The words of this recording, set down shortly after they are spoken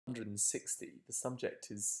160, the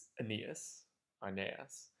subject is Aeneas,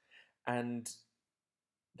 Aeneas, and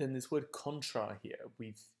then this word contra here,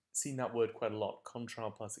 we've seen that word quite a lot, contra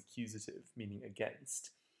plus accusative, meaning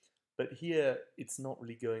against. But here, it's not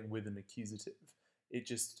really going with an accusative. It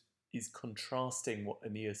just is contrasting what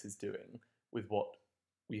Aeneas is doing with what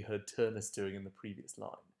we heard Turnus doing in the previous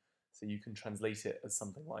line. So you can translate it as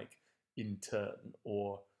something like in turn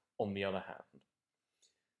or on the other hand.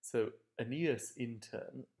 So Aeneas in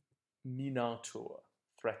turn, minatur,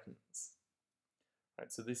 threatens.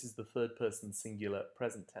 Right, so this is the third person singular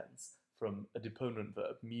present tense from a deponent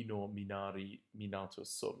verb, minor, minari, minatur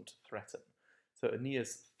sunt, threaten. So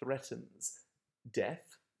Aeneas threatens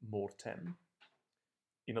death, mortem.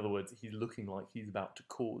 In other words, he's looking like he's about to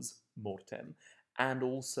cause mortem. And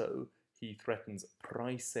also he threatens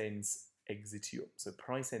praesens exitium. So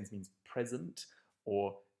praesens means present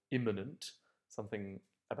or imminent, something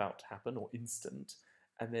about to happen or instant.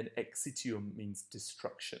 And then exitium means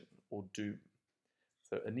destruction or doom.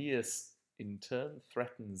 So Aeneas, in turn,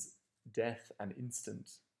 threatens death and instant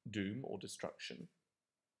doom or destruction.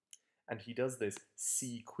 And he does this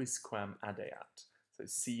si quisquam adeat. So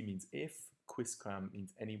si means if, quisquam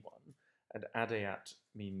means anyone, and adeat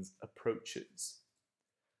means approaches.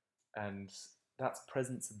 And that's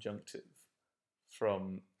present subjunctive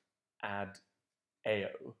from ad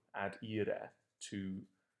eo, ad ire, to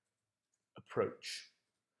approach.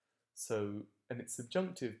 So, and it's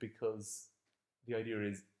subjunctive because the idea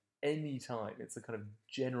is any time, it's a kind of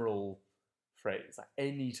general phrase, like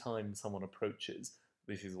any time someone approaches,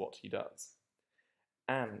 this is what he does.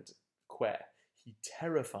 And quer, he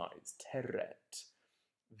terrifies, terret,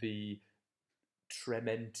 the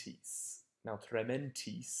trementis. Now,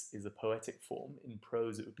 trementis is a poetic form. In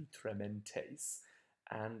prose, it would be trementes,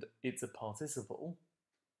 and it's a participle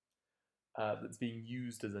that's being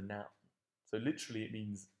used as a noun. So literally, it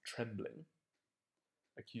means trembling,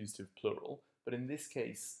 accusative plural. But in this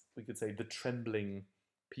case, we could say the trembling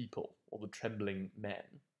people or the trembling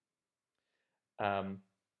men. And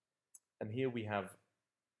here we have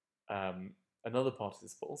another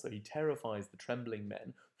participle. So he terrifies the trembling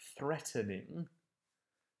men, threatening.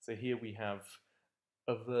 So here we have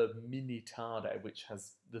a verb minitare, which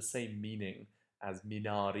has the same meaning as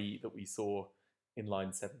minari that we saw in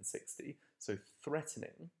line 760. So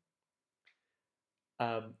threatening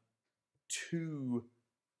to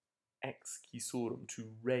excisorum, to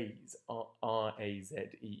raze,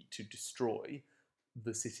 R-A-Z-E, to destroy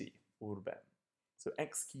the city, urbem. So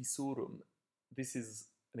excisorum, this is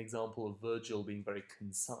an example of Virgil being very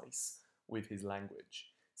concise with his language.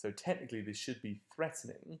 So technically this should be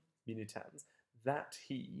threatening, minitans, that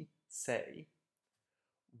he, say,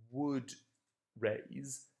 would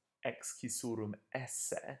raise excisorum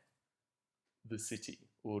esse, the city,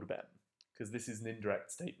 urbem, because this is an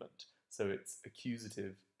indirect statement, so it's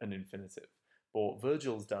accusative and infinitive. But what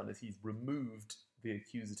Virgil's done is he's removed the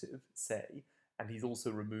accusative, say, and he's also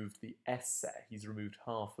removed the esse, he's removed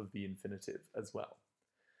half of the infinitive as well.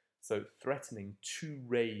 So threatening to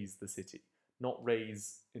raise the city, not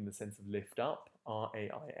raise in the sense of lift up,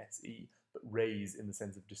 R-A-I-S-E, but raise in the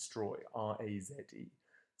sense of destroy, R-A-Z-E.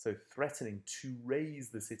 So threatening to raise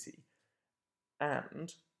the city,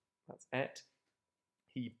 and, that's et,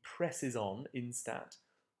 he presses on, instat,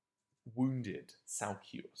 wounded,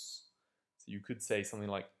 saucius. So you could say something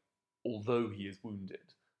like, although he is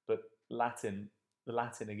wounded, but the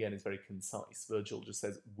Latin again is very concise. Virgil just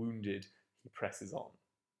says, wounded, he presses on.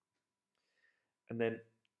 And then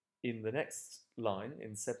in the next line,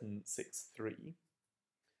 in 763,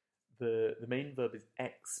 the main verb is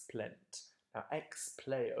explent. Now,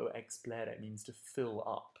 expleo, explere means to fill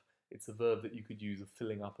up. It's a verb that you could use of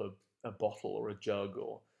filling up a bottle or a jug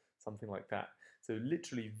or something like that. So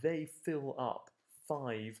literally, they fill up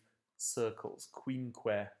 5 circles,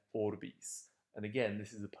 quinque orbis. And again,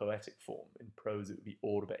 this is a poetic form. In prose, it would be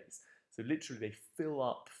orbes. So literally, they fill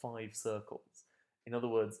up 5 circles. In other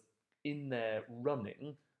words, in their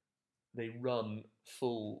running, they run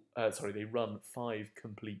they run 5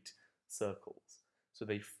 complete circles. So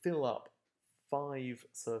they fill up 5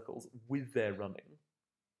 circles with their running,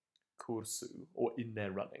 cursu, or in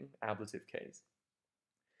their running, ablative case.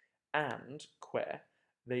 And quer,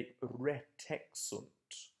 they retexunt.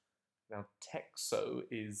 Now, texo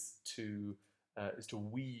is to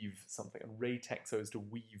weave something, and retexo is to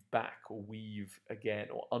weave back or weave again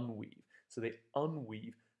or unweave. So they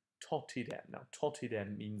unweave totidem. Now,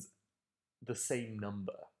 totidem means the same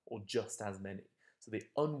number or just as many. So they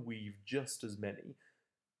unweave just as many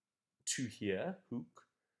to here, hook,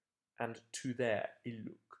 and to there,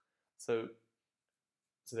 illuk. So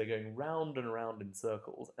they're going round and around in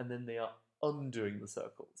circles, and then they are undoing the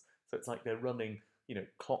circles. So it's like they're running,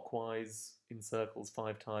 clockwise in circles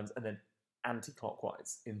 5 times and then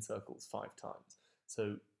anti-clockwise in circles 5 times.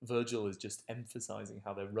 So Virgil is just emphasizing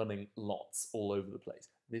how they're running lots all over the place,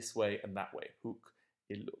 this way and that way, hook,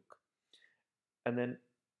 illuk. And then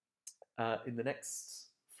in the next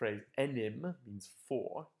phrase, enim means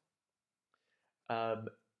for, and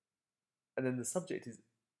then the subject is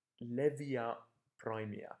levia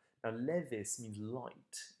primia. Now, levis means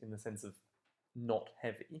light in the sense of not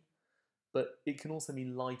heavy, but it can also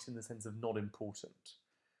mean light in the sense of not important.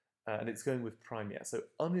 And it's going with primia. So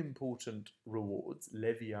unimportant rewards,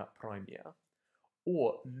 levia primia,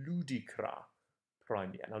 or ludicra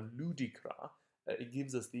primia. Now, ludicra, it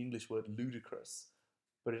gives us the English word ludicrous,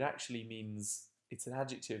 but it actually means, it's an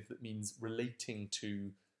adjective that means relating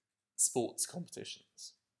to sports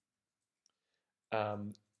competitions.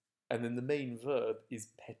 And then the main verb is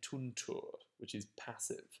petuntur, which is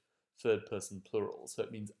passive, third person plural. So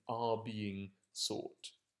it means are being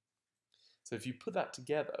sought. So if you put that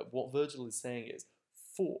together, what Virgil is saying is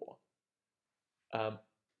for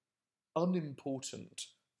unimportant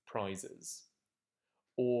prizes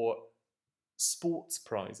or sports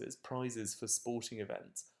prizes, prizes for sporting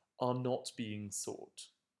events, are not being sought.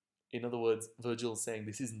 In other words, Virgil is saying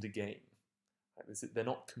this isn't a game. They're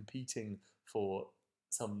not competing for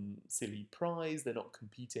some silly prize, they're not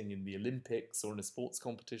competing in the Olympics or in a sports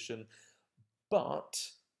competition, but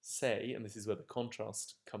say, and this is where the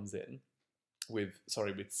contrast comes in, with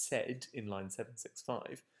said in line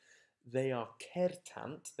 765, they are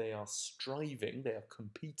kertant, they are striving, they are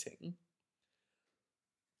competing,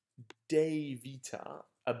 de vita,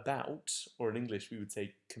 about, or in English we would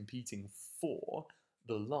say competing for,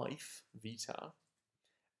 the life, vita,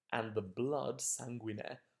 and the blood,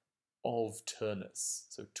 sanguine, of Turnus.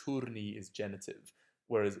 So turni is genitive,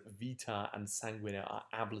 whereas vita and sanguine are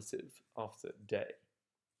ablative after de.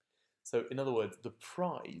 So in other words, the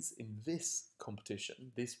prize in this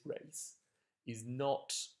competition, this race, is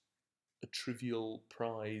not a trivial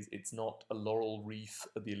prize. It's not a laurel wreath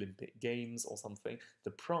at the Olympic Games or something. The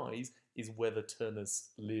prize is whether Turnus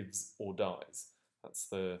lives or dies. That's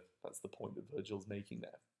the point that Virgil's making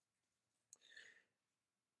there.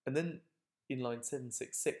 And then in line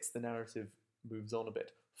 766, the narrative moves on a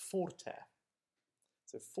bit. Forte.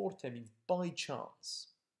 So forte means by chance.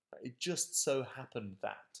 It just so happened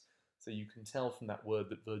that. So you can tell from that word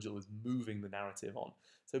that Virgil is moving the narrative on.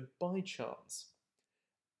 So by chance,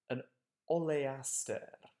 an oleaster.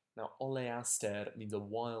 Now oleaster means a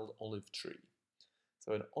wild olive tree.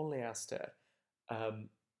 So an oleaster,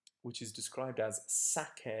 which is described as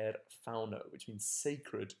sacer fauno, which means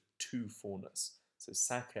sacred to Faunus. So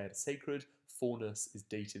sacer, sacred, Faunus is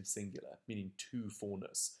dative singular, meaning to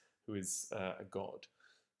Faunus, who is a god.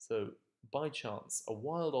 So by chance, a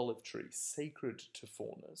wild olive tree sacred to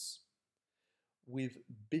Faunus with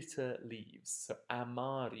bitter leaves. So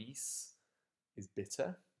amaris is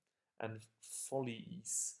bitter, and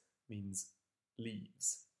foliis means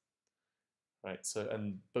leaves. Right, so,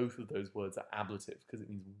 and both of those words are ablative because it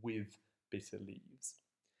means with bitter leaves.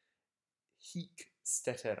 Hic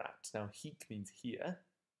steterat. Now, hic means here,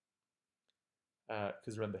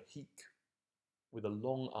 because remember, hic with a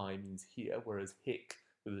long I means here, whereas hic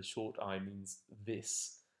with a short I means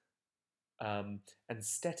this. And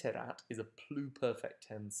steterat is a pluperfect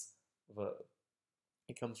tense verb.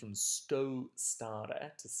 It comes from sto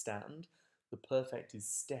stare, to stand. The perfect is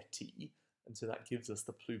steti, and so that gives us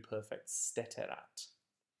the pluperfect steterat.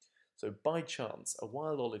 So by chance, a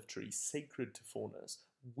wild olive tree sacred to Faunus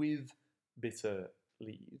with bitter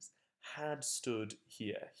leaves had stood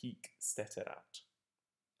here, hic steterat.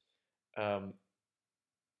 And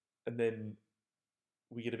then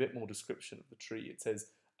we get a bit more description of the tree. It says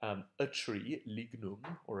a tree, lignum,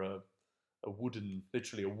 or a wooden,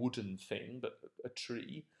 literally a wooden thing, but a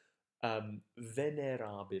tree,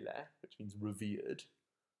 venerabile, which means revered,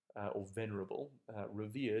 or venerable,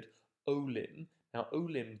 revered, olim. Now,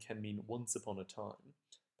 olim can mean once upon a time,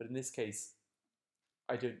 but in this case,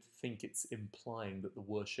 I don't think it's implying that the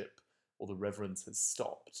worship or the reverence has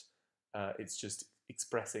stopped. It's just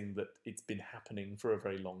expressing that it's been happening for a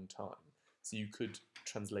very long time. So you could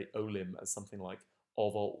translate olim as something like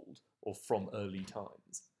of old or from early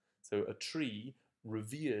times. So a tree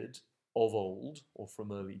revered of old or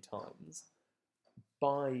from early times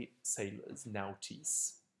by sailors,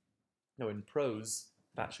 nautis. Now in prose,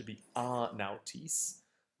 that should be a nautis,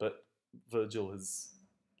 but Virgil has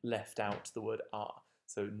left out the word a.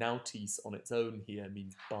 So nautis on its own here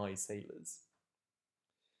means by sailors.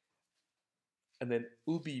 And then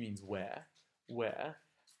ubi means where,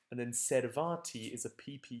 and then servati is a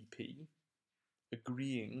PPP,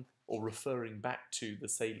 agreeing or referring back to the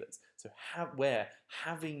sailors. So where,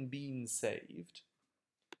 having been saved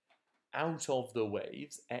out of the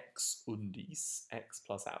waves, ex undis, ex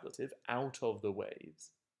plus ablative, out of the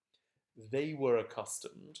waves, they were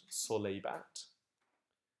accustomed, solebat,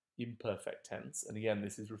 imperfect tense, and again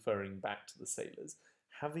this is referring back to the sailors,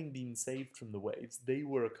 having been saved from the waves, they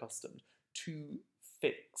were accustomed to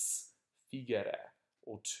fix, figere,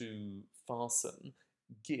 or to fasten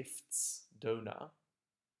gifts, dona,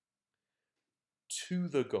 to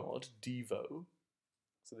the god, divo.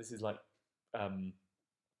 So this is like,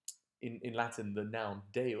 in Latin, the noun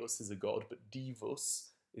deus is a god, but divus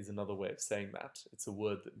is another way of saying that. It's a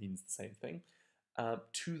word that means the same thing.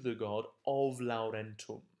 To the god of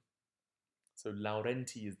Laurentum. So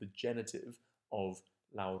Laurenti is the genitive of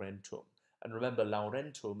Laurentum. And remember,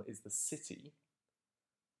 Laurentum is the city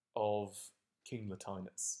of King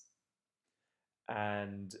Latinus.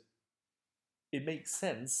 And it makes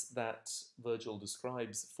sense that Virgil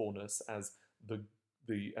describes Faunus as the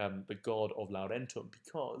god of Laurentum,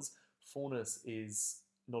 because Faunus is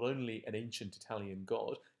not only an ancient Italian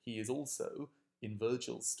god, he is also, in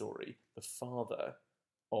Virgil's story, the father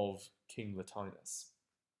of King Latinus.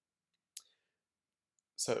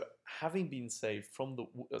 So, having been saved from the,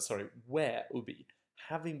 where, ubi,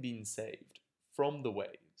 having been saved from the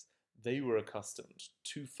waves, they were accustomed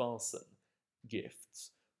to fasten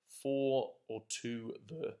gifts for or to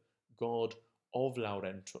the god of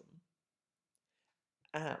Laurentum,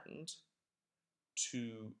 and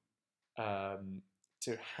to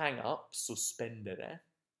hang up, suspendere.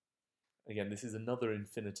 Again, this is another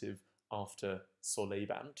infinitive after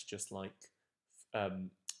solebant, just like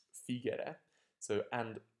figere. So,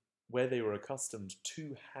 and where they were accustomed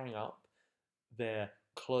to hang up their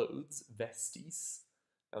clothes, vestis.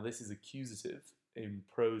 Now, this is accusative. In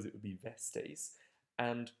prose, it would be vestes.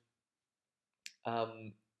 And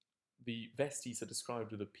the vestis are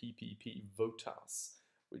described with a PPP, votas,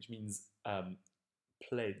 which means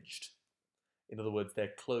pledged. In other words,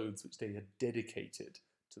 their clothes which they had dedicated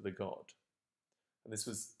to the god. And this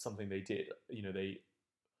was something they did. You know, they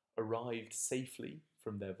arrived safely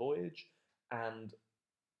from their voyage, and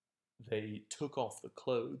they took off the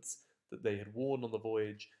clothes that they had worn on the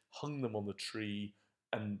voyage, hung them on the tree,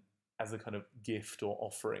 and as a kind of gift or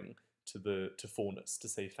offering to Faunus, to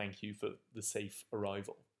say thank you for the safe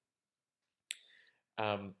arrival.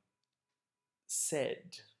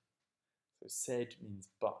 Said. So said means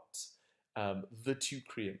but. The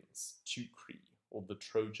Teucrians, Teucri, or the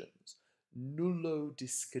Trojans, nullo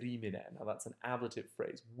discrimine. Now that's an ablative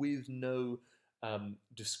phrase, with no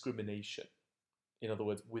discrimination. In other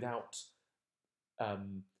words, without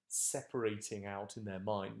separating out in their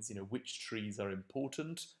minds, you know, which trees are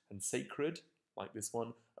important and sacred, like this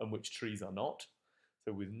one, and which trees are not.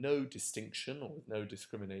 So with no distinction or with no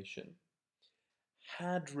discrimination.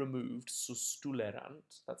 Had removed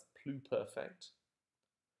sustulerant, that's pluperfect,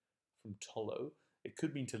 from tolo. It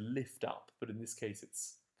could mean to lift up, but in this case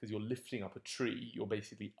it's because you're lifting up a tree, you're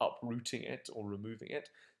basically uprooting it or removing it.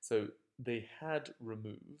 So they had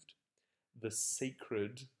removed the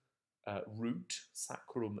sacred root,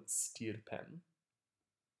 sacrum stirpem,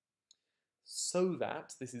 so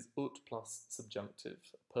that, this is ut plus subjunctive,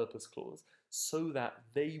 purpose clause, so that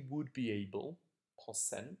they would be able,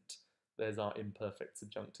 possent, there's our imperfect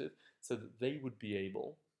subjunctive, so that they would be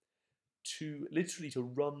able to, literally to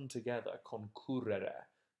run together, concurrere,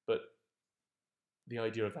 but the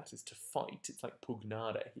idea of that is to fight, it's like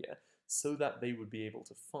pugnare here, so that they would be able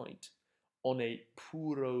to fight on a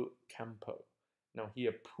puro campo. Now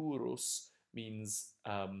here, purus means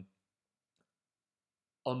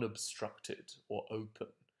unobstructed or open,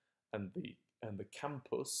 and the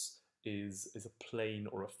campus is a plain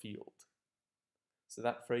or a field. So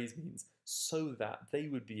that phrase means so that they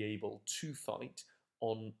would be able to fight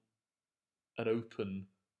on an open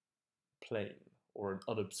plain or an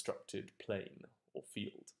unobstructed plain or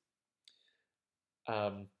field.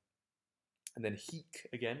 And then hic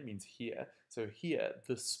again means here. So here,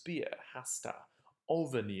 the spear, hasta,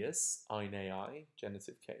 of Aeneas, Aeneai,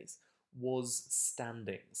 genitive case, was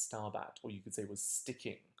standing, stabat, or you could say was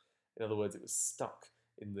sticking. In other words, it was stuck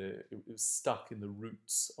in the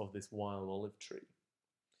roots of this wild olive tree.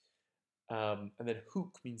 And then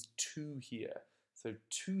hook means to here. So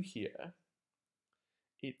to here,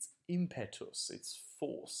 it's impetus, it's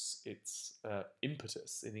force, it's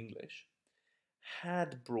impetus in English.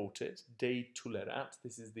 Had brought it, de tulerat,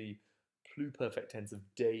 this is the pluperfect tense of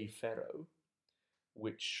de ferro,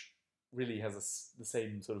 which really has the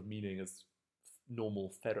same sort of meaning as normal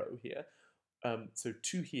ferro here. So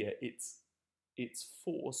to here, its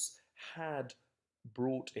force had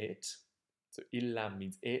brought it, So illam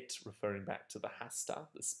means it, referring back to the hasta,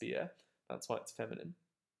 the spear. That's why it's feminine.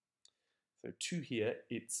 So to here,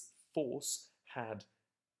 its force had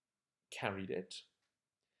carried it,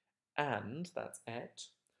 and, that's et,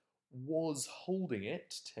 was holding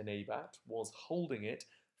it, tenebat, was holding it,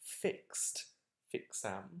 fixed,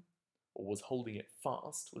 fixam, or was holding it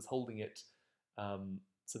fast, was holding it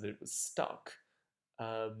so that it was stuck.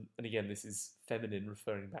 And again, this is feminine,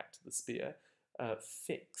 referring back to the spear,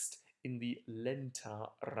 fixed in the lenta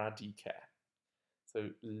radice. So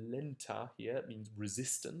lenta here means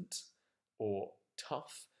resistant or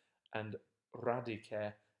tough, and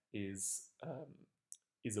radice is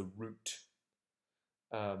a root.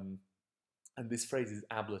 And this phrase is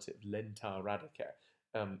ablative, lenta radice,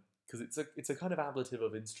 because it's a kind of ablative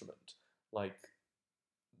of instrument. Like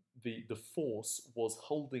the force was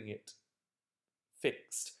holding it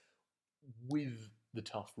fixed with the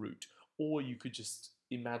tough root. Or you could just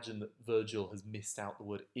imagine that Virgil has missed out the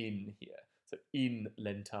word in here. So in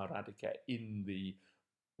lenta radice, in the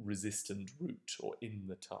resistant root, or in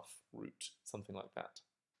the tough root, something like that.